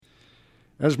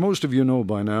As most of you know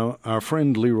by now, our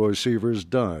friend Leroy Sievers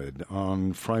died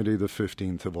on Friday the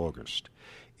 15th of August.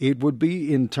 It would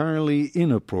be entirely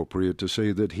inappropriate to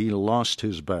say that he lost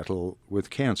his battle with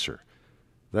cancer.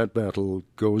 That battle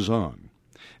goes on,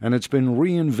 and it's been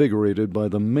reinvigorated by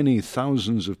the many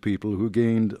thousands of people who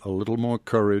gained a little more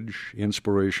courage,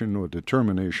 inspiration, or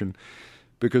determination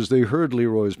because they heard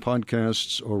Leroy's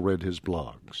podcasts or read his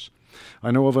blogs.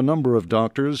 I know of a number of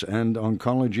doctors and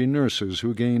oncology nurses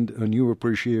who gained a new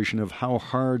appreciation of how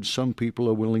hard some people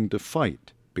are willing to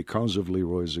fight because of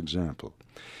Leroy's example.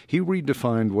 He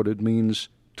redefined what it means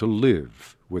to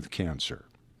live with cancer.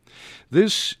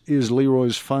 This is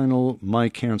Leroy's final My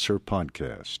Cancer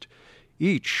podcast.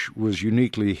 Each was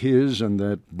uniquely his, and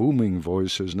that booming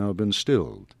voice has now been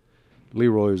stilled.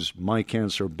 Leroy's My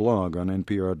Cancer blog on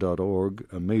NPR.org,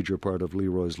 a major part of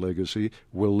Leroy's legacy,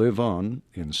 will live on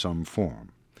in some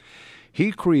form.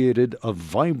 He created a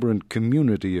vibrant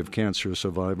community of cancer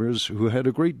survivors who had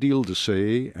a great deal to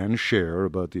say and share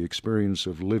about the experience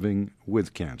of living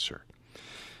with cancer.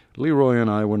 Leroy and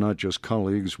I were not just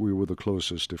colleagues, we were the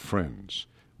closest of friends.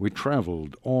 We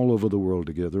traveled all over the world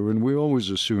together, and we always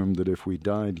assumed that if we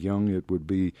died young, it would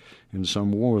be in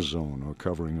some war zone or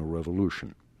covering a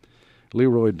revolution.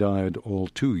 Leroy died all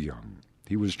too young.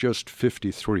 He was just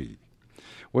 53.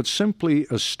 What simply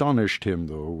astonished him,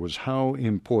 though, was how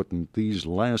important these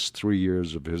last 3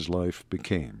 years of his life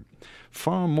became.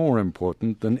 Far more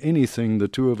important than anything the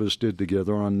two of us did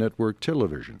together on network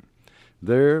television.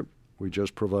 There, we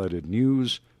just provided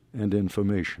news and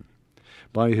information.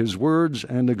 By his words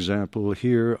and example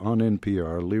here on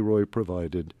NPR, Leroy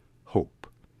provided hope.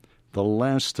 The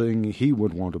last thing he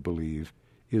would want to believe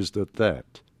is that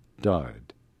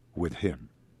died with him.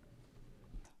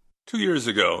 2 years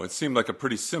ago, it seemed like a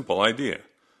pretty simple idea.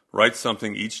 Write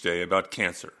something each day about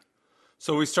cancer.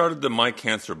 So we started the My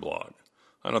Cancer blog.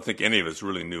 I don't think any of us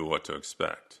really knew what to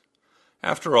expect.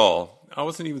 After all, I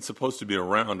wasn't even supposed to be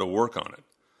around to work on it.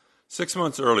 6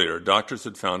 months earlier, doctors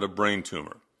had found a brain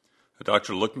tumor. The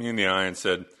doctor looked me in the eye and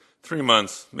said, 3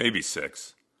 months, maybe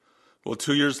 6. Well,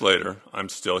 2 years later, I'm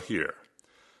still here.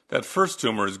 That first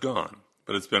tumor is gone,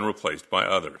 but it's been replaced by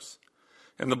others.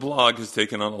 And the blog has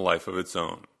taken on a life of its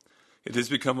own. It has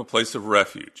become a place of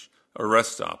refuge, a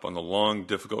rest stop on the long,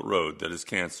 difficult road that is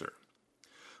cancer.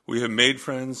 We have made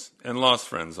friends and lost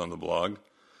friends on the blog.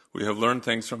 We have learned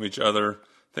things from each other,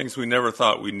 things we never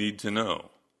thought we'd need to know.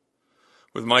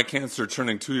 With My Cancer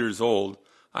turning 2 years old,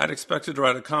 I had expected to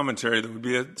write a commentary that would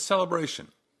be a celebration.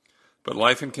 But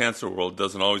life in cancer world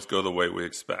doesn't always go the way we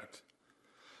expect.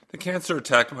 The cancer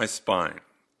attacked my spine.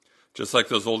 Just like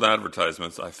those old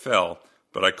advertisements, I fell,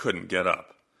 but I couldn't get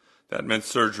up. That meant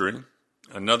surgery,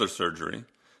 another surgery,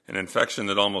 an infection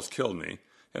that almost killed me,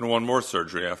 and one more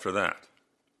surgery after that.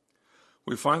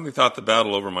 We finally thought the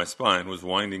battle over my spine was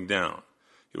winding down.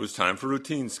 It was time for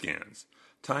routine scans,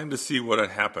 time to see what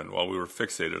had happened while we were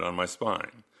fixated on my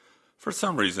spine. For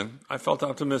some reason, I felt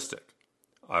optimistic.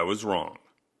 I was wrong.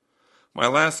 My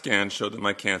last scan showed that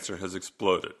my cancer has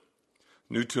exploded.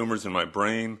 New tumors in my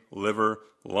brain, liver,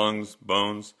 lungs,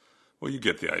 bones. Well, you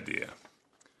get the idea.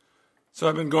 So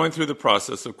I've been going through the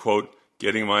process of, quote,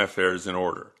 getting my affairs in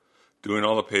order, doing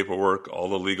all the paperwork, all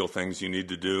the legal things you need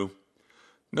to do.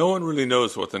 No one really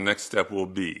knows what the next step will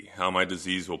be, how my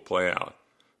disease will play out,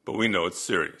 but we know it's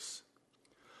serious.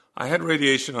 I had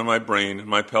radiation on my brain and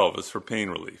my pelvis for pain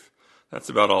relief. That's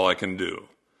about all I can do.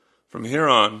 From here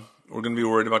on, we're going to be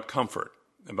worried about comfort,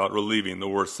 about relieving the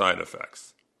worst side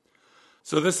effects.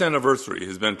 So this anniversary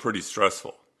has been pretty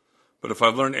stressful, but if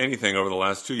I've learned anything over the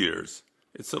last 2 years,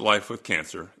 it's that life with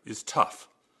cancer is tough.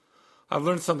 I've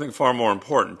learned something far more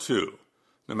important, too.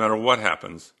 No matter what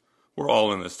happens, we're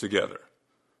all in this together.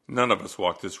 None of us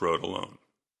walk this road alone.